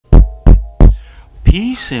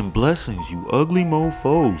Peace and blessings, you ugly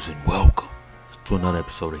mofos, and welcome to another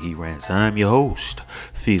episode of He Rants. I'm your host,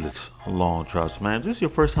 Felix Longtrout. Man, if this is your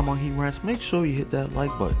first time on He Rants, make sure you hit that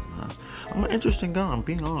like button, man. I'm an interesting guy, I'm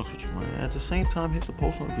being honest with you, man. At the same time, hit the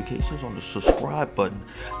post notifications on the subscribe button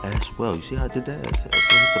as well. You see how I did that? I said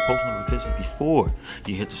hit the post notifications before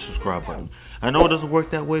you hit the subscribe button. I know it doesn't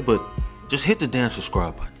work that way, but just hit the damn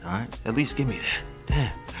subscribe button, alright? At least give me that.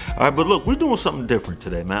 Damn. Alright, but look, we're doing something different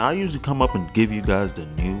today, man. I usually come up and give you guys the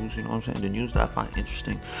news, you know what I'm saying? The news that I find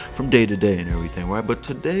interesting from day to day and everything, right? But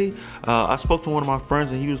today, I spoke to one of my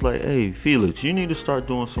friends and he was like, hey, Felix, you need to start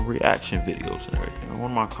doing some reaction videos and everything.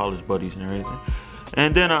 One of my college buddies and everything.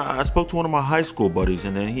 And then I spoke to one of my high school buddies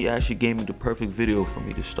and then he actually gave me the perfect video for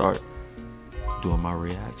me to start doing my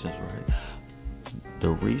reactions, right? The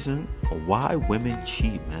reason why women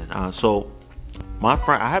cheat, man. So my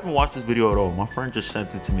friend, I haven't watched this video at all. My friend just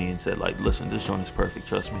sent it to me and said, like, listen, this joint is perfect,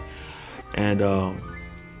 trust me. And I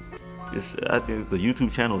think the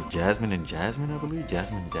YouTube channel is Jasmine Jasmine, I believe.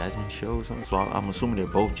 Jasmine Jasmine Show or something. So I'm assuming they're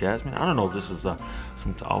both Jasmine. I don't know if this is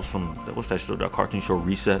some what's that show, that cartoon show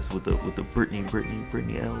Recess with the Brittany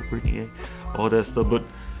L, Brittany A, all that stuff. But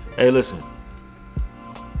hey, listen,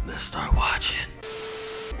 let's start watching.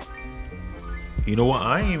 You know what?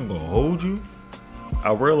 I ain't even gonna hold you.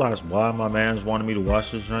 I realized why my mans wanted me to watch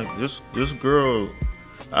this joint. This girl,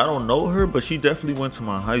 I don't know her, but she definitely went to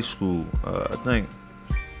my high school. I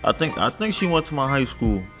think she went to my high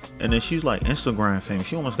school, and then she's like Instagram famous.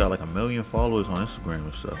 She almost got like 1 million followers on Instagram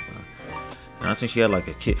and stuff, man. And I think she had like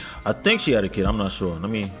a kid. I think she had a kid. I'm not sure.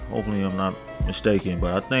 Hopefully I'm not mistaken,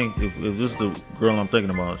 but I think if this is the girl I'm thinking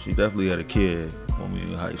about, she definitely had a kid when we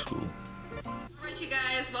were in high school. Alright, you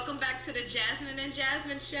guys, welcome back to the Jasmine and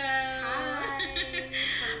Jasmine Show. Hi.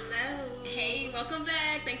 Hello. Hey, welcome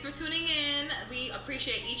back. Thanks for tuning in. We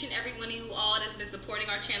appreciate each and every one of you all that's been supporting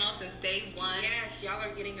our channel since day one. Yes, y'all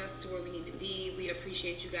are getting us to where we need to be. We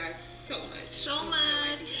appreciate you guys so much. So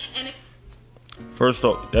much. And if First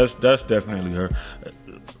off, that's definitely her.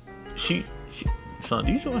 Son,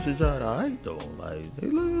 these joints are alright though. Like, they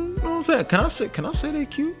look, you know what I'm saying? Can I say they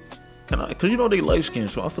cute? Cause you know they light skinned,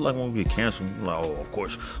 so I feel like when we get canceled, like, oh, of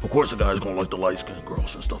course the guy's gonna like the light skinned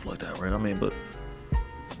girls and stuff like that, right?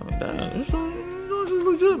 Damn, it's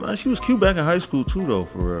legit, man. She was cute back in high school too, though,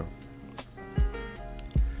 for real.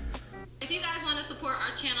 If you guys want to support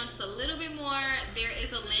our channel just a little bit more, there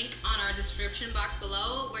is a link on our description box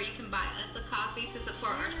below where you can buy us a coffee to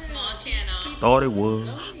support our small channel. Thought it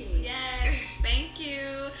was. Yes, thank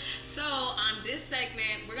you. So on this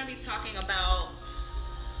segment, we're gonna be talking about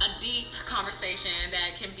a deep conversation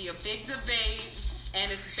that can be a big debate,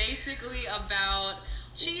 and it's basically about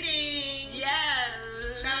cheating. Yes.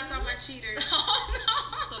 Shout out to all my cheaters.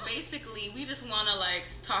 Oh, no. So basically, we just want to like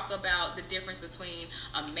talk about the difference between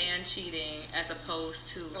a man cheating as opposed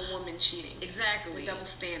to A woman cheating. Exactly. The double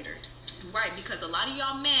standard. Right, because a lot of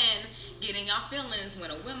y'all men get in y'all feelings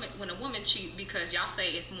when a woman cheat because y'all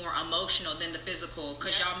say it's more emotional than the physical.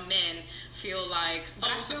 Because y'all men feel like, But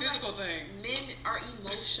oh, I it's a feel physical like thing. Men are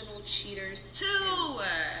emotional cheaters Too.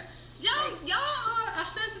 Y'all are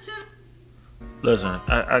sensitive. Listen,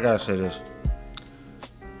 I gotta say this.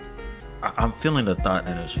 I'm feeling the thought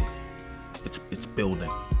energy. It's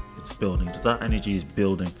building. It's building. The thought energy is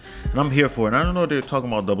building, and I'm here for it. I don't know if they're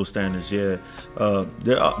talking about double standards. Yeah,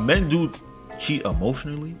 men do cheat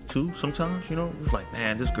emotionally too sometimes. You know, it's like,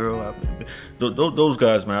 man, this girl. Those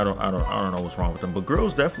guys, man, I don't know what's wrong with them. But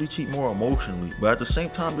girls definitely cheat more emotionally. But at the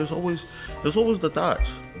same time, there's always the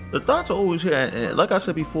thoughts. The thoughts are always here. And like I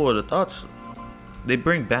said before, the thoughts, they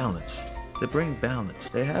bring balance. They bring balance.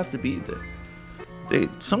 They have to be there.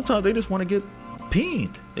 Sometimes they just want to get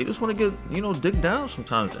peened. They just want to get, dig down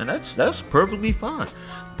sometimes, and that's perfectly fine.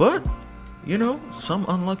 But some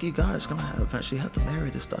unlucky guy is gonna eventually have to marry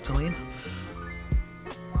this Tatalina.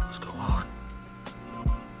 Let's go on.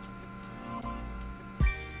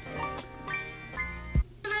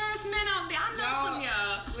 There's men out there. I know some of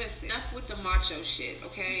y'all. Listen, enough with the macho shit,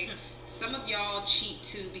 okay? Some of y'all cheat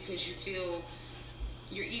too because you feel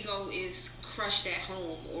your ego is crushed at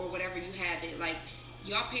home or whatever you have it. Like,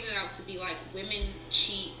 y'all paint it out to be like women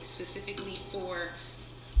cheat specifically for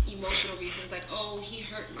emotional reasons, like, oh, he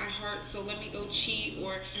hurt my heart, so let me go cheat,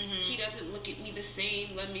 or he doesn't look at me the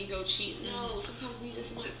same, let me go cheat. No, sometimes we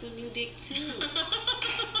just want some new dick too.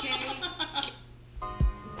 Okay?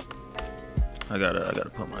 I gotta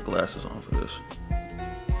put my glasses on for this.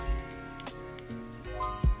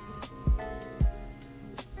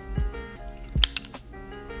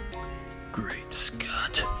 Great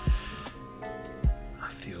Scott. I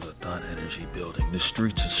feel the thought energy building. The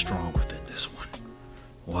streets are strong within this one.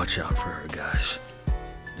 Watch out for her, guys.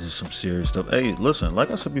 This is some serious stuff. Hey, listen, like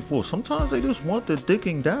I said before, sometimes they just want the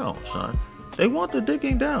dicking down, son. They want the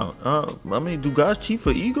dicking down. I mean, do guys cheat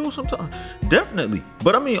for ego sometimes? Definitely.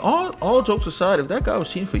 But I mean, all jokes aside, if that guy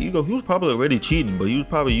was cheating for ego, he was probably already cheating, but he was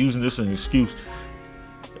probably using this as an excuse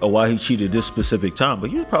of why he cheated this specific time. But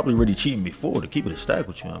he was probably already cheating before, to keep it a stack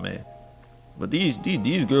with you, man. But these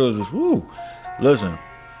girls is woo. Listen,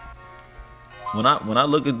 when I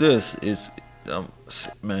look at this, it's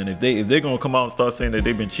man, if they're gonna come out and start saying that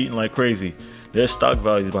they've been cheating like crazy, their stock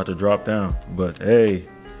value is about to drop down. But hey.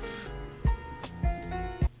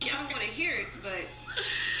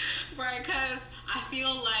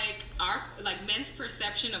 Feel like men's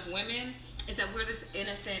perception of women is that we're this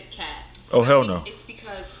innocent cat. Oh hell no! It's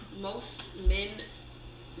because most men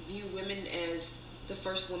view women as the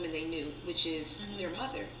first woman they knew, which is their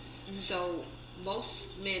mother. Mm-hmm. So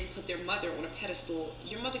most men put their mother on a pedestal.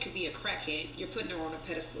 Your mother could be a crackhead. You're putting her on a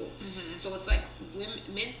pedestal. Mm-hmm. So it's like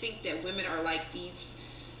men think that women are like these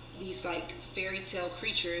like fairy tale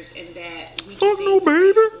creatures, and that we do things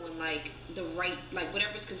based on like the right, like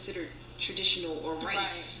whatever's considered traditional or right,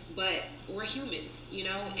 but we're humans, you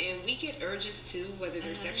know, and we get urges too, whether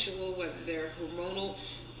they're sexual, whether they're hormonal.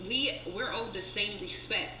 We're owed the same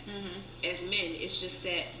respect as men. It's just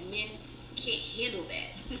that men can't handle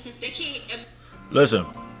that. They can't. Listen,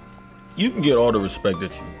 you can get all the respect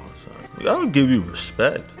that you want, son. I would give you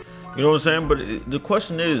respect. You know what I'm saying? But the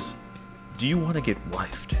question is, do you want to get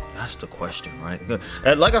wifed? That's the question, right?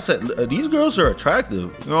 And like I said, these girls are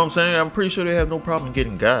attractive. You know what I'm saying? I'm pretty sure they have no problem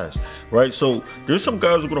getting guys, right? So there's some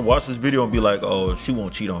guys who are gonna watch this video and be like, "Oh, she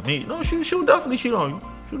won't cheat on me." No, she'll definitely cheat on you.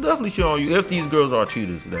 She'll definitely cheat on you if these girls are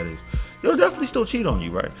cheaters. That is, they'll definitely still cheat on you,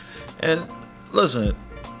 right? And listen,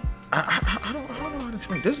 I don't know how to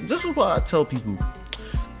explain this. This is why I tell people,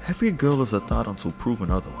 every girl is a thought until proven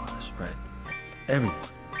otherwise, right? Everyone.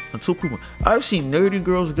 Until proven. I've seen nerdy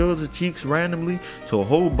girls go to cheeks randomly to a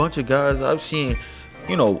whole bunch of guys. I've seen,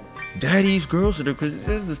 you know, daddy's girls. Because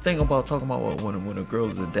there's this thing about talking about when a girl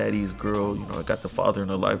is a daddy's girl, you know, got the father in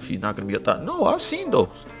her life, she's not going to be a thought. No, I've seen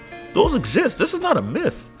those. Those exist. This is not a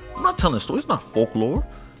myth. I'm not telling a story. It's not folklore.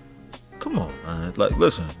 Come on, man. Like,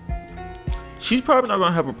 listen. She's probably not going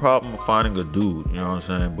to have a problem finding a dude, you know what I'm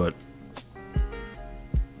saying? But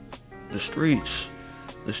the streets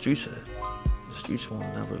will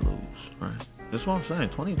never lose, right? That's what I'm saying.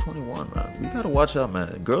 2021, man. We gotta watch out,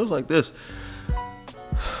 man. Girls like this,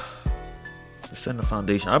 they set the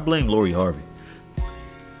foundation. I blame Lori Harvey. A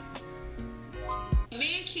man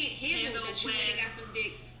can't handle that you ain't got some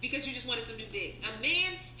dick because you just wanted some new dick. A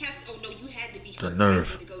man has to, oh no, you had to be hurt. The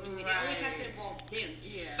nerve. To go do it. It always has to involve them.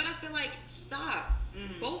 Yeah. But I feel like, stop.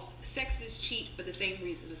 Both sexes cheat for the same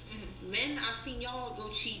reasons. Men, I've seen y'all go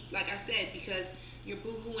cheat, like I said, because you're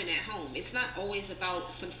boo-hooing at home. It's not always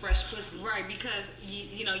about some fresh pussy. Right, because,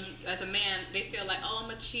 you know, as a man, they feel like, oh, I'm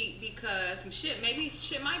going to cheat because maybe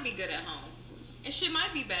shit might be good at home. And shit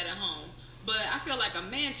might be bad at home. But I feel like a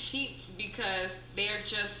man cheats because they're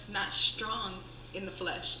just not strong in the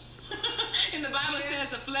flesh. And the Bible says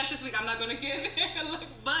the flesh is weak. I'm not going to get there.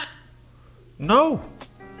 But No.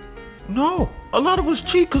 A lot of us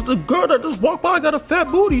cheat because the girl that just walked by got a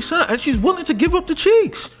fat booty, son, and she's willing to give up the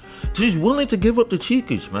cheeks. She's willing to give up the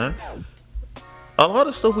cheekage, man. A lot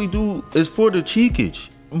of stuff we do is for the cheekage.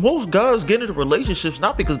 Most guys get into relationships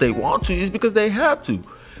not because they want to, it's because they have to.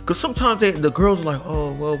 Because sometimes the girls are like,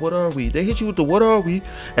 oh, well, what are we? They hit you with the what are we?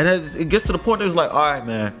 And as it gets to the point, it's like, all right,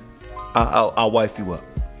 man, I'll wife you up.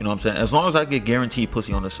 You know what I'm saying? As long as I get guaranteed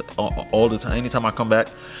pussy on this all the time, anytime I come back.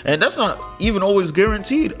 And that's not even always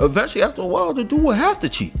guaranteed. Eventually, after a while, the dude will have to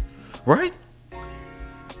cheat, right?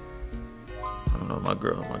 I don't know, my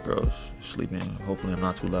girl's sleeping. Hopefully I'm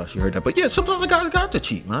not too loud. She heard that. But yeah, sometimes a guy got to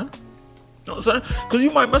cheat, man. You know what I'm saying? Because you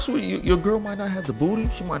might mess with your girl might not have the booty.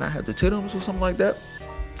 She might not have the titums or something like that.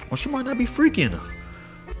 Or she might not be freaky enough.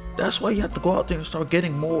 That's why you have to go out there and start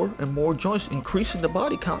getting more and more joints, increasing the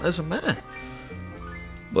body count as a man.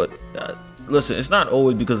 But listen, it's not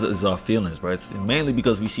always because it's our feelings, right? It's mainly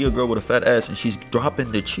because we see a girl with a fat ass and she's dropping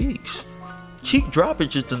the cheeks. Cheek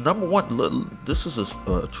droppage is the number one. This is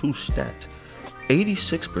a true stat.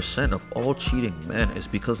 86% of all cheating men is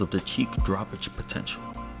because of the cheek droppage potential.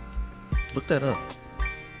 Look that up.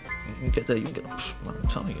 You can get that. You can get. I'm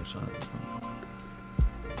telling you, son.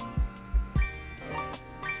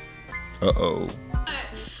 Uh-oh.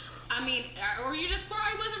 I mean, or you just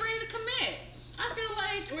probably wasn't ready to commit. I feel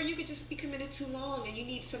like, or you could just be committed too long and you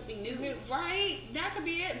need something new. Right? That could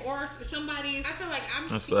be it. Or somebody's. I feel like I'm.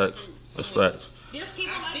 That's facts. That's facts. There's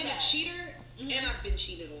people I've like been that. a cheater and I've been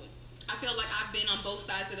cheated on. I feel like I've been on both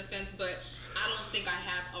sides of the fence, but I don't think I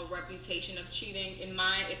have a reputation of cheating.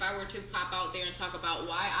 If I were to pop out there and talk about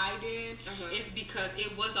why I did, it's because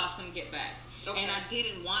it was off some get back. Okay. And I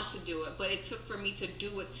didn't want to do it, but it took for me to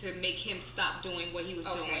do it to make him stop doing what he was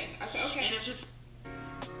doing. Okay. And it's just...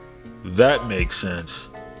 That makes sense.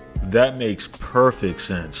 That makes perfect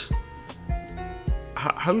sense.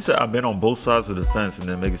 How you say I've been on both sides of the fence and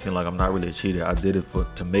then make it seem like I'm not really a cheater? I did it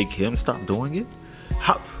to make him stop doing it?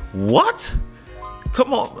 How? What?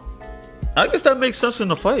 Come on. I guess that makes sense in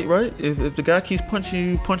the fight, right? If the guy keeps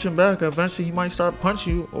punching you, punching back, eventually he might start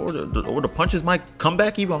punching you, or the punches might come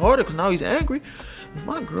back even harder because now he's angry. If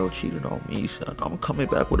my girl cheated on me, son, I'm coming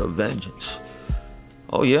back with a vengeance.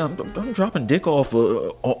 Oh yeah, I'm dropping dick off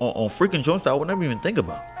on freaking joints that I would never even think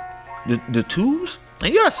about. The twos?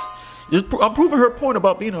 And yes, I'm proving her point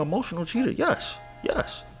about being an emotional cheater. Yes.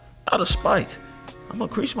 Out of spite. I'm gonna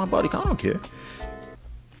increase my body count. I don't care.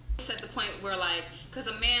 It's at the point where, like, because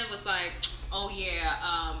a man was like, oh yeah,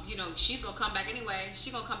 she's gonna come back anyway.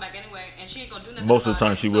 And she ain't gonna do nothing. Most of the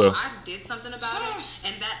time, she will. I did something about it,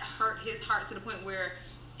 and that hurt his heart to the point where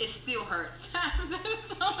it still hurts.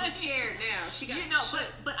 She's scared now. She got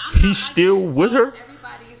but he's still with her.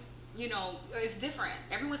 Everybody's, it's different.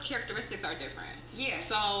 Everyone's characteristics are different. Yeah.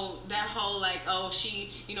 So that whole like, oh,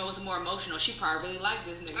 she, was more emotional. She probably really liked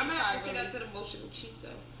this nigga. I'm not gonna say that's an emotional cheat though.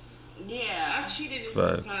 Yeah. I've cheated in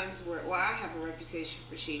some times where, I have a reputation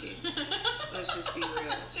for cheating. Let's just be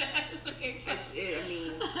real.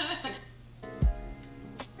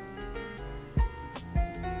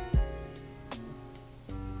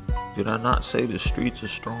 Did I not say the streets are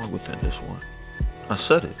strong within this one? I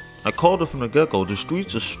said it. I called it from the get-go. The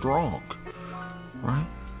streets are strong. Right?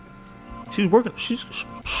 She's working. She's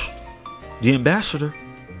the ambassador.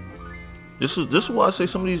 This is why I say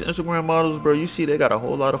some of these Instagram models, bro, you see they got a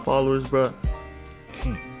whole lot of followers, bro.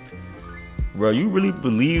 Bro, you really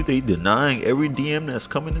believe they denying every DM that's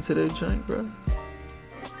coming into their joint, bro?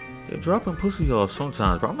 They're dropping pussy off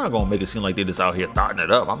sometimes, bro. I'm not gonna make it seem like they're just out here thotting it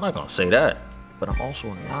up. I'm not gonna say that. But I'm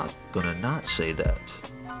also not gonna not say that.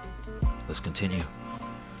 Let's continue.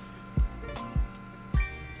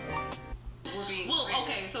 Well,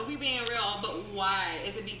 okay, so we being real, but why?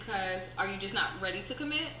 Is it because, are you just not ready to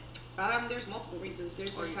commit? There's multiple reasons.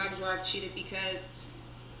 There's been times where I've cheated because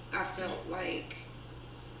I felt like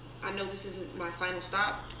I know this isn't my final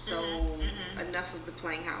stop, so enough of the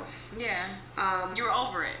playing house. Yeah. You were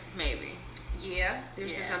over it, maybe. Yeah.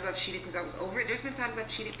 There's been times I've cheated because I was over it. There's been times I've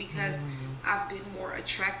cheated because I've been more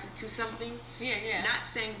attracted to something. Yeah. Not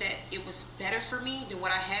saying that it was better for me than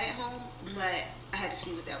what I had at home, but I had to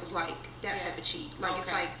see what that was like. That type of cheat. Like,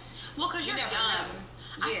 it's like... Well, because you're young.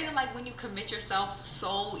 I feel like when you commit yourself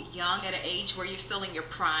so young at an age where you're still in your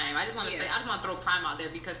prime, I just want to throw prime out there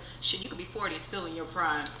because shit, you could be 40 and still in your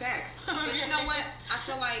prime. Facts. But you know what? I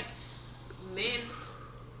feel like men...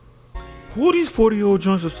 Who are these 40-year-old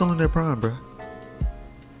joints that are still in their prime, bro?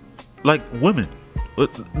 Like women.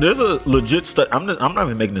 There's a legit study. I'm not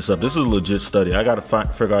even making this up. This is a legit study. I gotta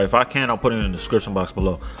figure out. If I can, I'll put it in the description box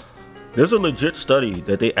below. There's a legit study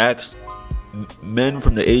that they asked men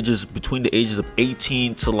from between the ages of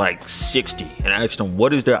 18 to like 60 and asked them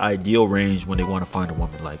what is their ideal range when they want to find a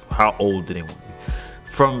woman. Like, how old do they want to be?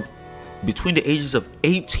 From between the ages of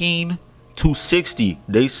 18 to 60,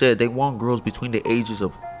 they said they want girls between the ages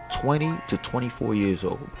of 20 to 24 years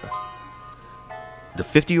old, bro. The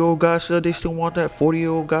 50-year-old guy said they still want that.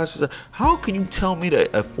 40-year-old guy said, how can you tell me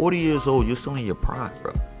that at 40 years old you're still in your prime,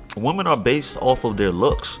 bro? Women are based off of their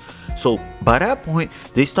looks. So by that point,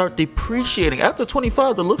 they start depreciating. After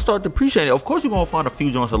 25, the looks start depreciating. Of course, you're going to find a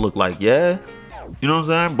few joints that look like, you know what I'm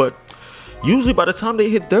saying? But usually by the time they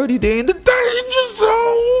hit 30, they're in the danger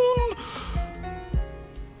zone.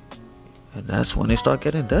 And that's when they start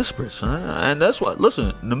getting desperate, son. And that's why,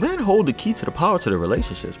 listen, the men hold the key to the power to the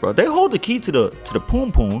relationships, bro. They hold the key to the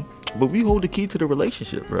poom poom, but we hold the key to the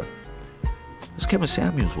relationship, bro. It's Kevin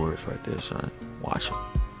Samuel's words right there, son. Watch him.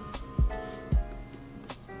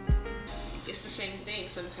 It's the same thing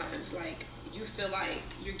sometimes. Like, you feel like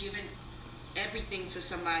you're giving everything to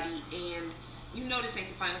somebody and you know this ain't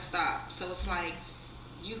the final stop. So it's like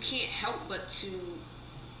you can't help but to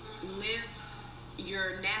live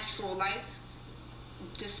your natural life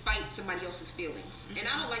despite somebody else's feelings. And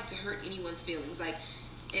I don't like to hurt anyone's feelings. Like,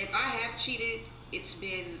 if I have cheated, it's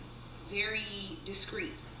been very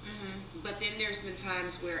discreet. But then there's been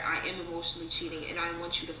times where I am emotionally cheating and I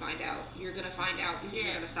want you to find out. You're going to find out because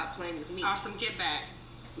you're going to stop playing with me. Awesome get back.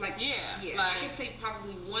 Like, like, I can say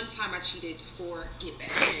probably one time I cheated for get back.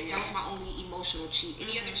 That was my only emotional cheat.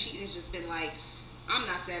 Any other cheat has just been like, I'm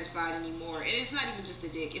not satisfied anymore. And it's not even just the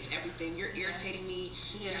dick, it's everything. You're irritating me.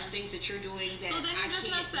 There's things that you're doing that I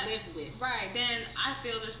can't live with. Right. Then I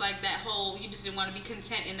feel just like that whole, you just didn't want to be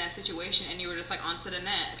content in that situation and you were just like on to the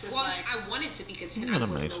next. It's well, like, I wanted to be content. I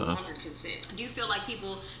was no longer content. Do you feel like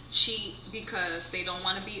people cheat because they don't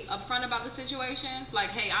want to be upfront about the situation? Like,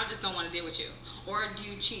 hey, I just don't want to deal with you. Or do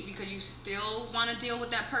you cheat because you still want to deal with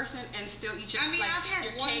that person and still eat your, I've had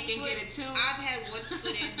your one cake foot, and get it too? I've had one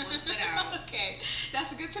foot in, one foot out. Okay,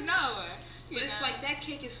 that's good to know. But it's like that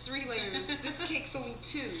cake is 3 layers. This cake's only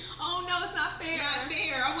 2. Oh no, it's not fair. Not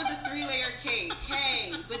fair. I want the 3-layer cake.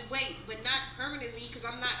 Hey, but wait, but not permanently because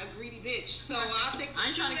I'm not a greedy bitch. So I'll take the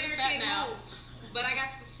 2-layer cake home. But I got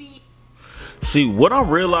to see. See, what I'm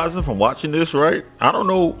realizing from watching this, right? I don't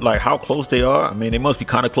know like how close they are. I mean, they must be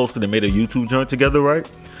kind of close because they made a YouTube joint together,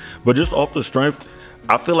 right? But just off the strength,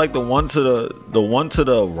 I feel like the one to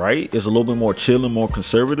the right is a little bit more chill and more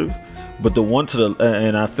conservative. But the one to the,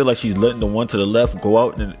 and I feel like she's letting the one to the left go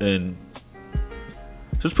out and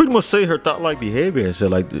just pretty much say her thought-like behavior and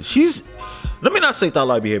shit like this. She's, let me not say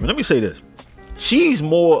thought-like behavior. Let me say this. She's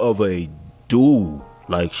more of a dude.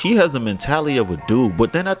 Like, she has the mentality of a dude.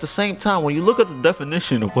 But then at the same time, when you look at the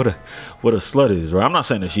definition of what a slut is, right? I'm not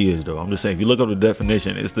saying that she is, though. I'm just saying if you look up the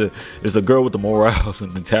definition, it's the girl with the morals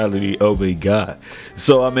and mentality of a guy.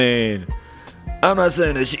 So, I mean, I'm not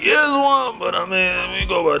saying that she is one, but I mean, we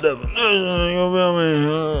go by definition, you know what I mean?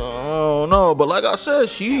 I don't know. But like I said,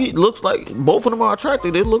 she looks like both of them are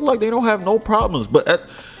attractive. They look like they don't have no problems. But,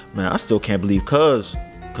 man, I still can't believe because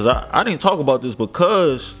I didn't talk about this, but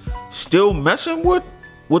Cuz still messing with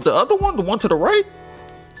the other one, the one to the right.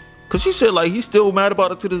 Cause she said like he's still mad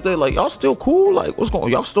about it to this day. Like, y'all still cool? Like, what's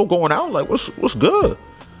going? Y'all still going out? Like, what's good?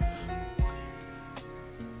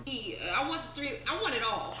 I want it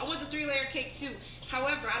all. I want the 3-layer cake too.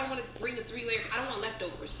 However, I don't want to bring the 3-layer. I don't want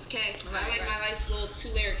leftovers. Okay, I like my nice little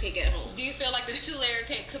 2-layer cake at home. Do you feel like the 2-layer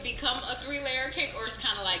cake could become a 3-layer cake, or it's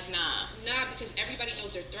kind of like nah? Nah, because everybody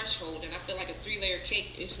knows their threshold, and I feel like a 3-layer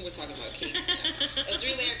cake is. We're talking about cakes now. A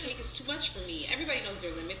 3-layer cake is too much for me. Everybody knows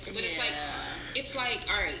their limits, but it's like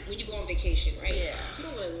all right when you go on vacation, right? Yeah. You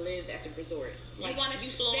don't want to live at the resort. Like, you want to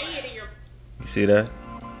say it in your. You see that?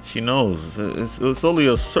 She knows it's only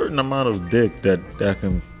a certain amount of dick that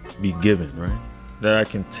can be given, right? That I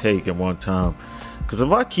can take at one time. Because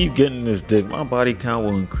if I keep getting this dick, my body count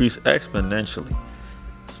will increase exponentially.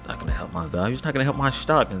 It's not going to help my value. It's not going to help my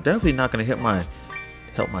stock. And definitely not going to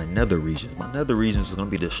help my nether regions. My nether regions are going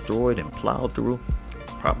to be destroyed and plowed through.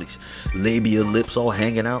 Probably labia lips all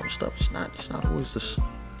hanging out and stuff. It's not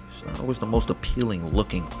always the most appealing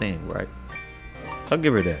looking thing, right? I'll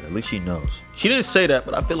give her that. At least she knows. She didn't say that,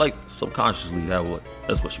 but I feel like subconsciously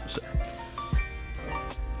that's what she was saying.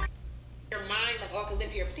 Your mind, like, oh, I can live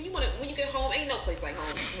here. But then when you get home, ain't no place like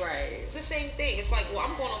home. Right. It's the same thing. It's like, well,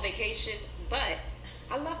 I'm going on vacation, but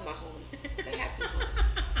I love my home. It's a happy home.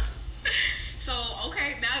 So,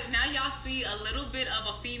 okay, now y'all see a little bit of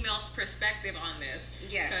a female's perspective on this.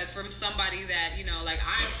 Yes. Because from somebody that, you know, like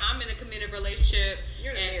I'm in a committed relationship.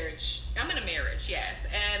 You're in a marriage. I'm in a marriage, yes.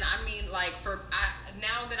 And I mean, like,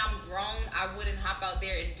 now that I'm grown, I wouldn't hop out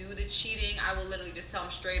there and do the cheating. I will literally just tell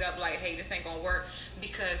them straight up, like, hey, this ain't gonna work.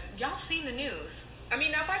 Because y'all seen the news. I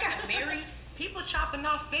mean, now if I got married, people chopping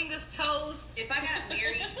off fingers, toes. If I got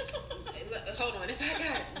married, hold on. If I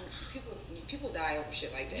got people die over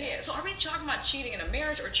shit like that. Yeah. So are we talking about cheating in a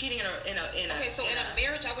marriage or cheating in a? Okay, so in a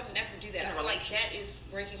marriage, I would never do that. I feel like that is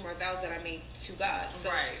breaking my vows that I made to God. So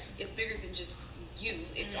it's bigger than just you.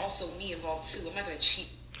 It's also me involved too. I'm not gonna cheat.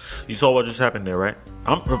 You saw what just happened there, right?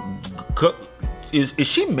 Is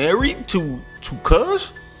she married to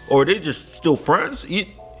Cuz, or are they just still friends?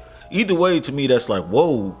 Either way, to me, that's like,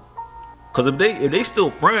 whoa. Cause if they still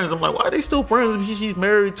friends, I'm like, why are they still friends? She's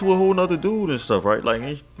married to a whole nother dude and stuff, right?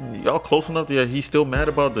 Like, y'all close enough that he's still mad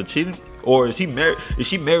about the cheating, or is he married? Is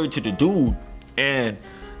she married to the dude? And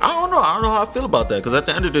I don't know how I feel about that. Cause at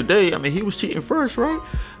the end of the day, I mean, he was cheating first, right?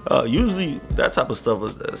 Usually that type of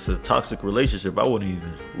stuff, that's a toxic relationship. I wouldn't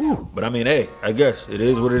even. Woo. But I mean, hey, I guess it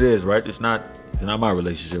is what it is, right? It's not my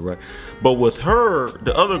relationship, right? But with her,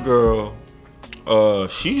 the other girl,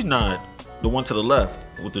 she's not the one to the left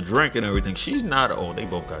with the drink and everything. She's not. Oh, they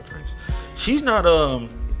both got drinks. She's not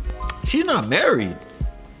married.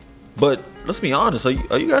 But let's be honest.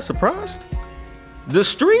 Are you guys surprised? The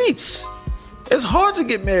streets. It's hard to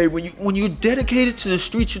get married when you're dedicated to the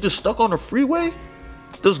streets. You're just stuck on the freeway,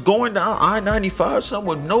 just going down I-95, something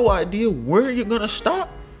with no idea where you're gonna stop.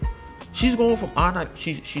 She's going from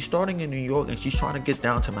I-90. She's starting in New York and she's trying to get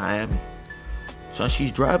down to Miami. So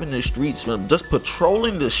she's driving the streets, just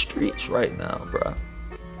patrolling the streets right now, bro.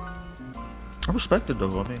 I respect it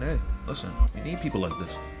though. I mean, hey, listen, you need people like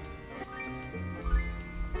this.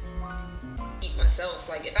 Myself,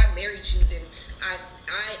 like if I married you, then I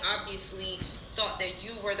obviously thought that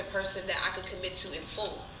you were the person that I could commit to in full.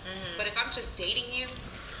 Mm-hmm. But if I'm just dating you,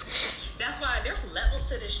 that's why there's levels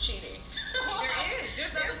to this cheating.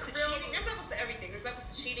 There's levels to cheating. There's levels to everything. There's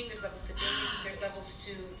levels to cheating. There's levels to dating. There's levels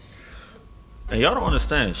to. And y'all don't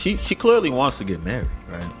understand. She clearly wants to get married,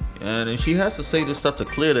 right? And she has to say this stuff to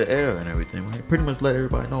clear the air and everything, right? Pretty much let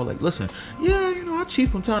everybody know, like, listen, yeah, you know, I cheat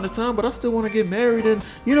from time to time, but I still want to get married. And,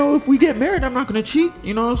 you know, if we get married, I'm not going to cheat.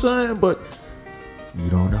 You know what I'm saying? But you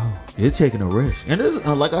don't know. You're taking a risk. And there's,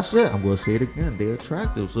 like I said, I'm going to say it again. They're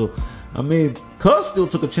attractive. So, I mean, Cuz still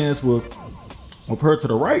took a chance with her to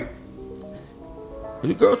the right.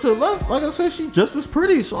 The girl to the left, like I said, she just as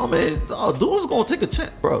pretty. So, I mean, dude's going to take a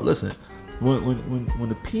chance. Bro, listen. When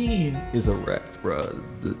the peen is erect, bro,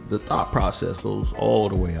 the thought process goes all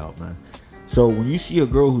the way out, man. So when you see a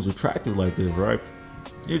girl who's attractive like this, right,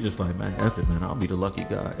 you're just like, man, F it, man, I'll be the lucky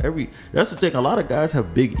guy. That's the thing. A lot of guys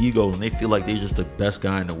have big egos and they feel like they're just the best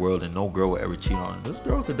guy in the world and no girl will ever cheat on them. This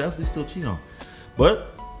girl could definitely still cheat on.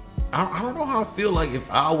 But I don't know how I feel like if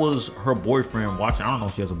I was her boyfriend watching. I don't know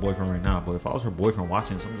if she has a boyfriend right now, but if I was her boyfriend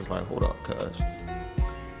watching this, I'm just like, hold up, cuz.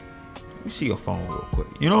 Let me see your phone real quick.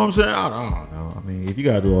 You know what I'm saying? I don't know. I mean, if you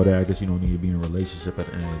gotta do all that, I guess you don't need to be in a relationship at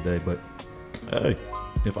the end of the day. But hey,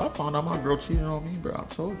 if I found out my girl cheated on me, bro, I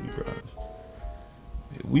told you, bro,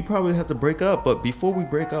 we probably have to break up. But before we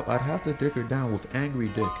break up, I'd have to dick her down with angry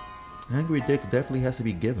dick. Angry dick definitely has to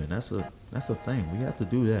be given. That's a thing. We have to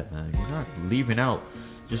do that, man. You're not leaving out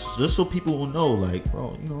just so people will know, like,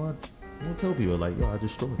 bro, you know what? I'm gonna tell people, like, yo, I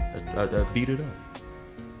destroyed it. I beat it up.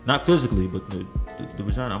 Not physically, but the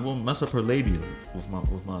vagina. I'm gonna mess up her labia with my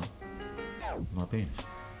penis.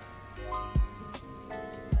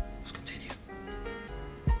 Let's continue.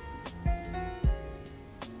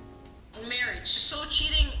 Marriage. So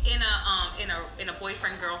cheating in a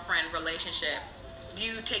boyfriend girlfriend relationship, do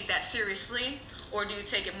you take that seriously or do you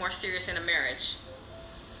take it more serious in a marriage?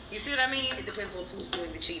 You see what I mean? It depends on who's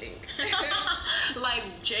doing the cheating.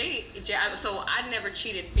 Like Jay, so I never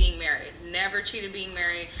cheated being married. Never cheated being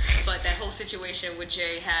married. But that whole situation with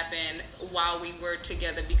Jay happened while we were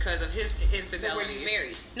together because of his infidelity. But were you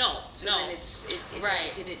married? No, so no. Then it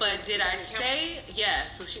right. But did I stay? Yeah.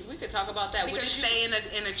 So we could talk about that. Would you stay in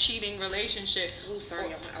a cheating relationship? Oh,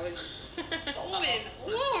 sorry. I was just.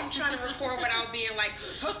 I'm trying to record without being like.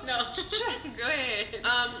 No. Go ahead.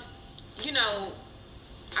 You know,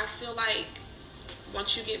 I feel like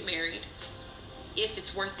once you get married, if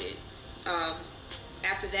it's worth it,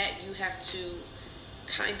 after that you have to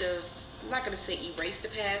kind of, I'm not going to say erase the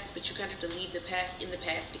past, but you kind of have to leave the past in the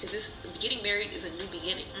past because getting married is a new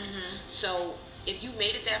beginning. Mm-hmm. So if you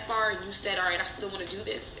made it that far and you said, all right, I still want to do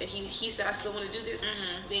this, and he said, I still want to do this,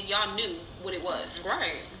 mm-hmm. then y'all knew what it was.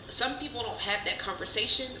 Right. Some people don't have that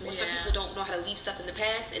conversation, or some people don't know how to leave stuff in the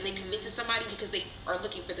past, and they commit to somebody because they are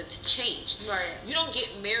looking for them to change. Right. You don't get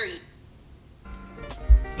married.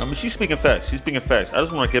 I mean, she's speaking facts. I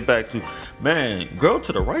just want to get back to, man, girl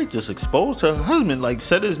to the right just exposed her husband, like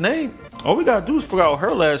said his name. All we gotta do is figure out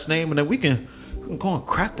her last name, and then we can go and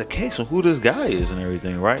crack the case on who this guy is and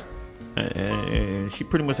everything, right? And she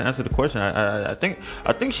pretty much answered the question. I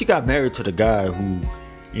think she got married to the guy who,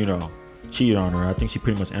 you know, cheated on her. I think she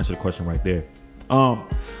pretty much answered the question right there. I'm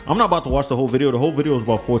not about to watch the whole video. The whole video is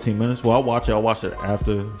about 14 minutes. Well, I'll watch it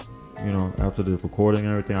after, you know, after the recording and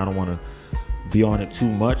everything. I don't want to be on it too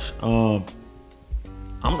much.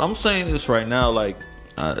 I'm saying this right now, like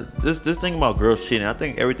this thing about girls cheating. I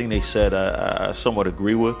think everything they said I somewhat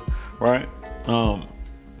agree with, right?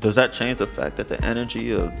 Does that change the fact that the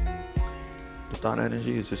energy of the thought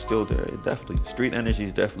energy is just still there? It definitely, street energy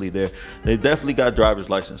is definitely there. They definitely got driver's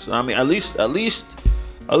license. I mean, at least the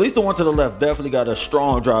one to the left definitely got a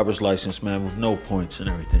strong driver's license, man, with no points and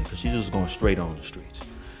everything, because she's just going straight on the streets.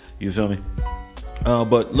 You feel me?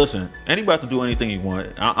 But listen, anybody can do anything you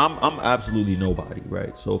want. I'm absolutely nobody,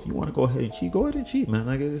 right? So if you want to go ahead and cheat, go ahead and cheat, man.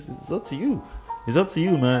 Like it's up to you. It's up to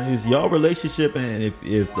you, man. It's y'all relationship, and if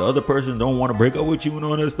the other person don't want to break up with you and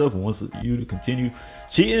all that stuff and wants you to continue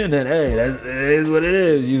cheating, then hey, that is what it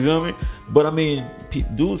is. You feel me? But I mean,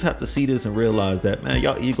 dudes have to see this and realize that, man,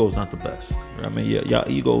 y'all ego's not the best. I mean, y'all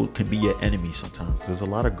ego can be your enemy sometimes. There's a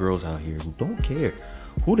lot of girls out here who don't care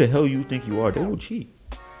who the hell you think you are. They will cheat.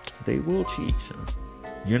 They will cheat, son.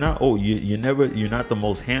 You're not you're not the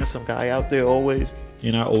most handsome guy out there always.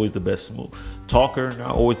 You're not always the best smooth talker,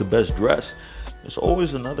 not always the best dressed. There's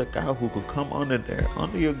always another guy who could come under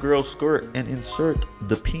your girl's skirt and insert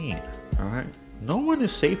the peen. All right, no one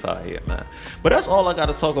is safe out here, man. But that's all I got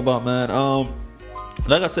to talk about, man.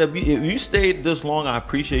 Like I said, if you stayed this long, I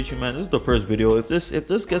appreciate you, man. This is the first video. If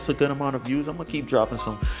this gets a good amount of views, I'm gonna keep dropping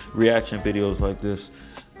some reaction videos like this,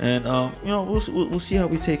 and you know, we'll see how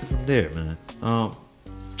we take it from there, man.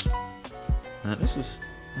 Man,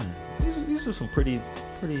 these are some pretty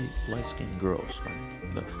light skinned girls, right?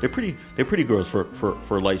 They're pretty girls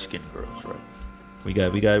for light skinned girls, right? We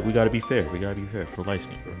gotta be fair. We gotta be fair for light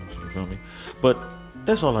skinned girls. You feel me? But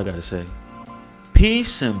that's all I gotta say.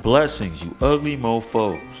 Peace and blessings, you ugly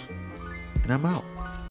mofos. And I'm out.